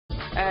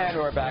And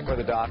we're back with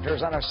the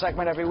doctors on our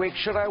segment every week,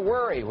 Should I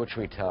Worry?, which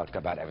we talk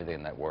about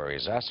everything that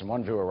worries us. And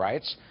one viewer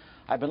writes,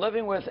 I've been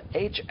living with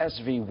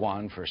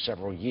HSV1 for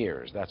several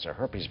years. That's a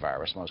herpes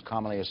virus most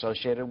commonly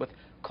associated with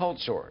cold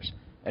sores.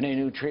 Any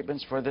new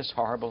treatments for this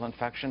horrible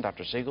infection?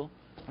 Dr. Siegel,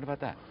 what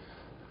about that?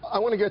 I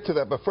want to get to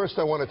that, but first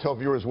I want to tell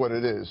viewers what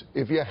it is.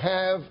 If you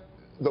have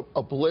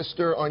a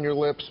blister on your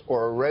lips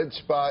or a red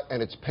spot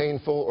and it's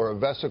painful, or a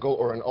vesicle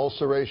or an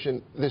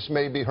ulceration, this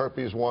may be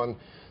herpes 1.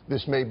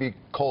 This may be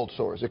cold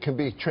sores. It can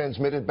be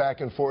transmitted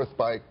back and forth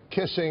by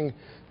kissing.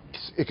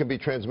 It can be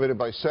transmitted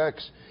by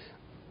sex.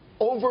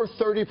 Over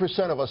 30%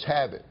 of us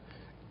have it.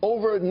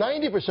 Over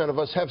 90% of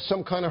us have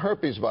some kind of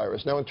herpes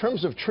virus. Now, in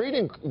terms of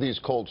treating these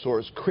cold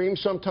sores, cream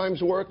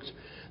sometimes works.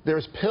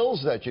 There's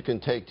pills that you can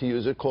take to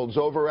use it called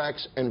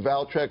Zovirax and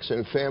Valtrex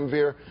and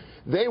Famvir.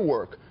 They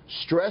work.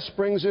 Stress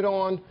brings it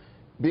on.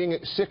 Being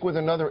sick with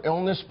another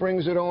illness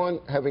brings it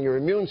on. Having your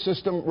immune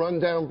system run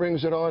down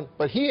brings it on.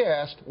 But he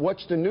asked,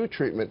 what's the new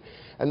treatment?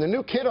 And the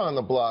new kid on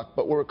the block,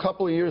 but we're a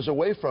couple of years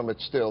away from it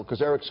still,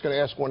 because Eric's going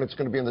to ask when it's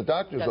going to be in the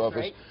doctor's office.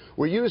 Right.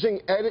 We're using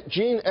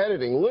gene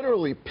editing,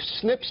 literally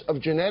snips of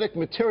genetic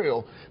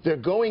material. They're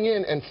going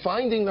in and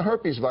finding the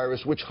herpes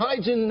virus, which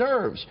hides in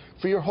nerves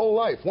for your whole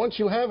life. Once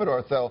you have it,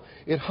 Arthel,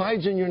 it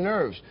hides in your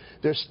nerves.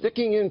 They're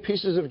sticking in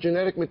pieces of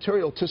genetic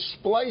material to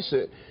splice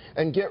it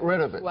and get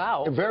rid of it.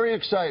 Wow. Very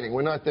exciting.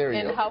 We're not there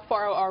yet. And how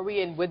far are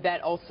we, and would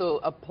that also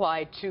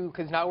apply to,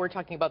 because now we're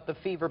talking about the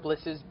fever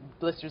blisters,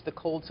 the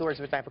cold sores,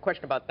 which I have a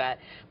question about that,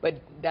 but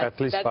that's, at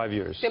least 5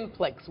 years.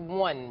 Simplex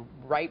 1,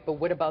 right? But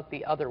what about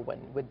the other one?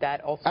 Would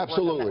that also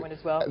Absolutely. work on that one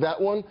as well? That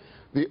one,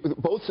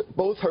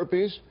 both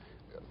herpes,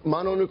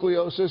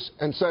 mononucleosis,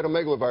 and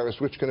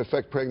cytomegalovirus, which can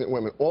affect pregnant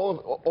women.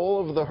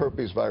 All of the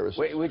herpes viruses.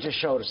 We just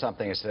showed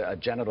something. It's a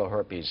genital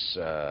herpes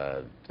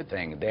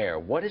thing there.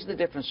 What is the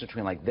difference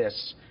between like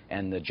this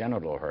and the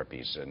genital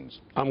herpes? And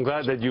I'm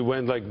glad that you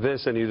went like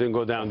this and you didn't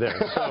go down there.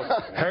 So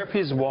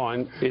herpes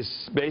 1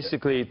 is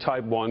basically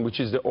type 1, which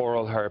is the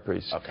oral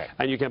herpes. Okay.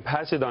 And you can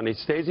pass it on. It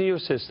stays in your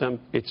system.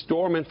 It's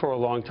dormant for a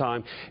long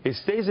time. It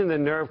stays in the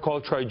nerve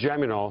called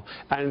trigeminal,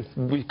 and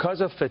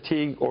because of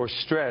fatigue or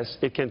stress,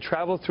 it can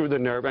travel through the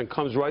nerve and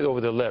comes right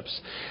over the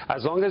lips.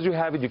 As long as you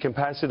have it, you can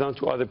pass it on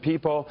to other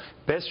people.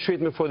 Best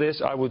treatment for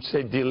this, I would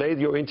say, delay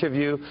your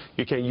interview.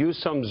 You can use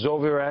some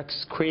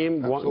Zovirax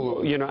cream,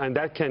 and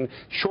that can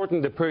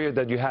shorten the period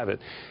that you have it.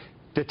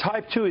 The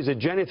type 2 is a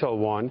genital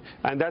one,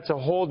 and that's a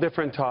whole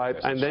different type,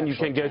 and then you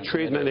can get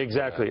treatment.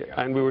 Exactly.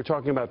 And we were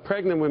talking about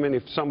pregnant women.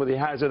 If somebody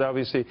has it,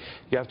 obviously,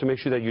 you have to make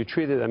sure that you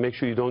treat it and make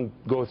sure you don't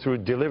go through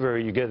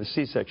delivery, you get a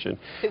C-section.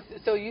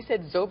 So you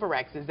said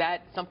Zovirax. Is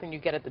that something you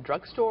get at the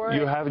drugstore?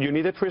 You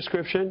need a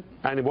prescription,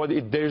 and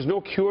there's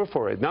no cure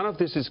for it. None of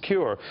this is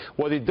cure.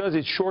 What it does,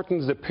 it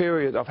shortens the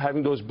period of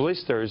having those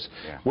blisters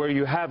where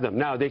you have them.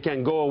 Now, they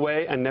can go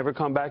away and never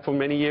come back for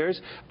many years,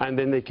 and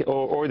then they can,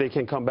 or they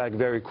can come back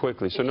very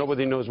quickly. So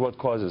nobody knows what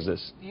causes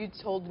this. You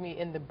told me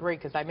in the break,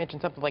 because I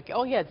mentioned something like,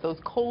 oh yeah, it's those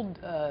cold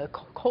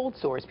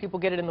sores. People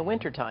get it in the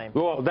wintertime.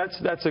 Well,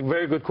 that's a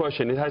very good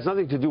question. It has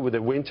nothing to do with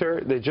the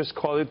winter. They just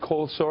call it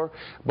cold sore.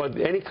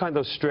 But any kind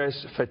of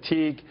stress,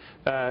 fatigue,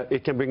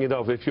 it can bring it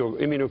up. If you're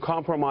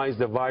immunocompromised,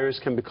 the virus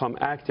can become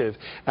active.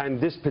 And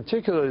this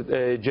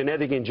particular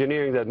genetic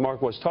engineering that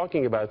Mark was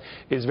talking about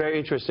is very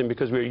interesting,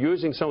 because we're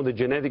using some of the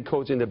genetic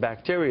codes in the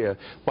bacteria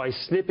by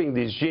snipping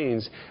these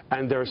genes,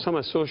 and there are some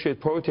associated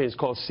proteins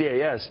called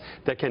CAS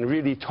that can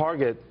really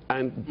target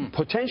and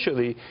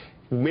potentially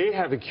may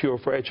have a cure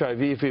for HIV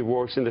if it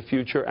works in the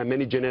future, and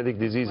many genetic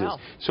diseases. Wow.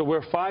 So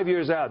we're 5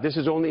 years out. This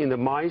is only in the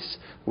mice.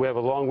 We have a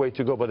long way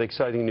to go, but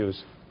exciting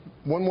news.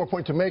 One more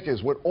point to make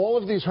is what all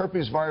of these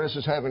herpes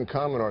viruses have in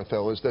common,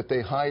 Arthel, is that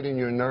they hide in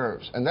your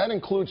nerves. And that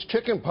includes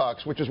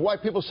chickenpox, which is why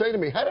people say to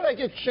me, how did I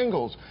get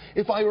shingles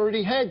if I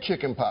already had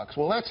chickenpox?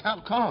 Well, that's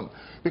how come.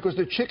 Because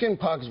the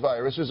chickenpox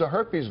virus is a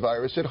herpes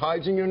virus. It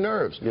hides in your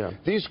nerves. Yeah.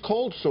 These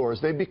cold sores,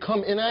 they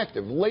become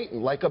inactive,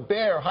 latent, like a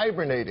bear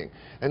hibernating.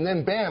 And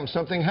then, bam,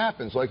 something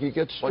happens, like you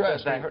get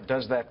stressed.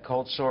 Does that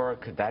cold sore,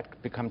 could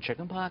that become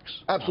chickenpox?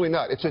 Absolutely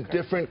not. It's a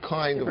different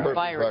kind of herpes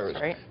virus.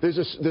 Right?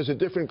 There's a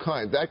different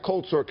kind. That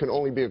cold sore can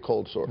only be a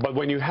cold sore. But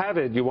when you have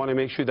it, you want to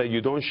make sure that you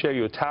don't share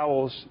your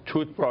towels,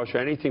 toothbrush, or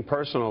anything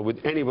personal with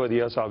anybody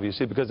else,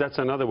 obviously, because that's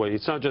another way.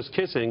 It's not just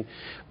kissing.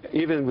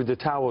 Even with the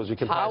towels, you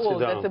can pass it down.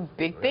 That's a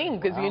big thing,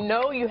 because you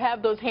know you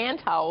have those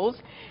hand towels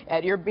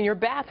at in your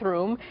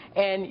bathroom,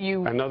 and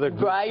you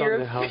dry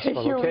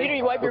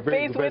you wipe your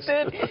face with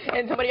it,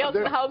 and somebody else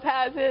in the house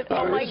has it.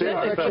 Oh my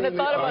goodness, I couldn't have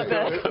thought about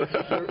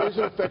that. There is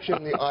an infection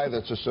in the eye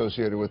that's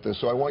associated with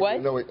this, so I want you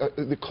to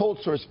know the cold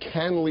sores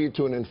can lead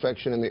to an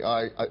infection in the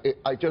eye.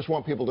 I just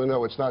want people to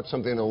know it's not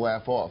something to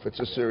laugh off. It's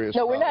a serious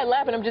problem. No, we're not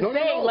laughing. I'm just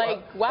saying, like,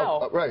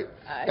 wow. Right.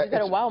 I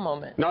got a wow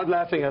moment. Not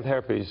laughing at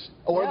herpes.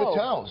 Or the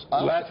towels.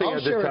 I'll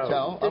share a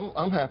towel.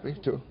 I'm happy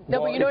to.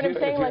 No, but you know what I'm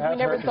saying? Like, we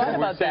never thought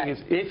about that.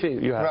 If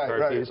you have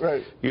herpes,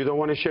 you don't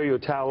want to share your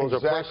towels or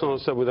personal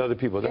stuff with other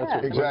people. That's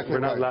what exactly. We're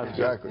not laughing.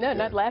 Exactly. No,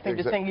 not laughing.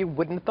 Just saying you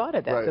wouldn't have thought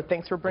of that. So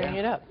thanks for bringing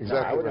it up.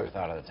 Exactly. I would have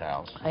thought of the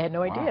towels. I had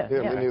no idea.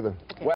 Yeah, me neither.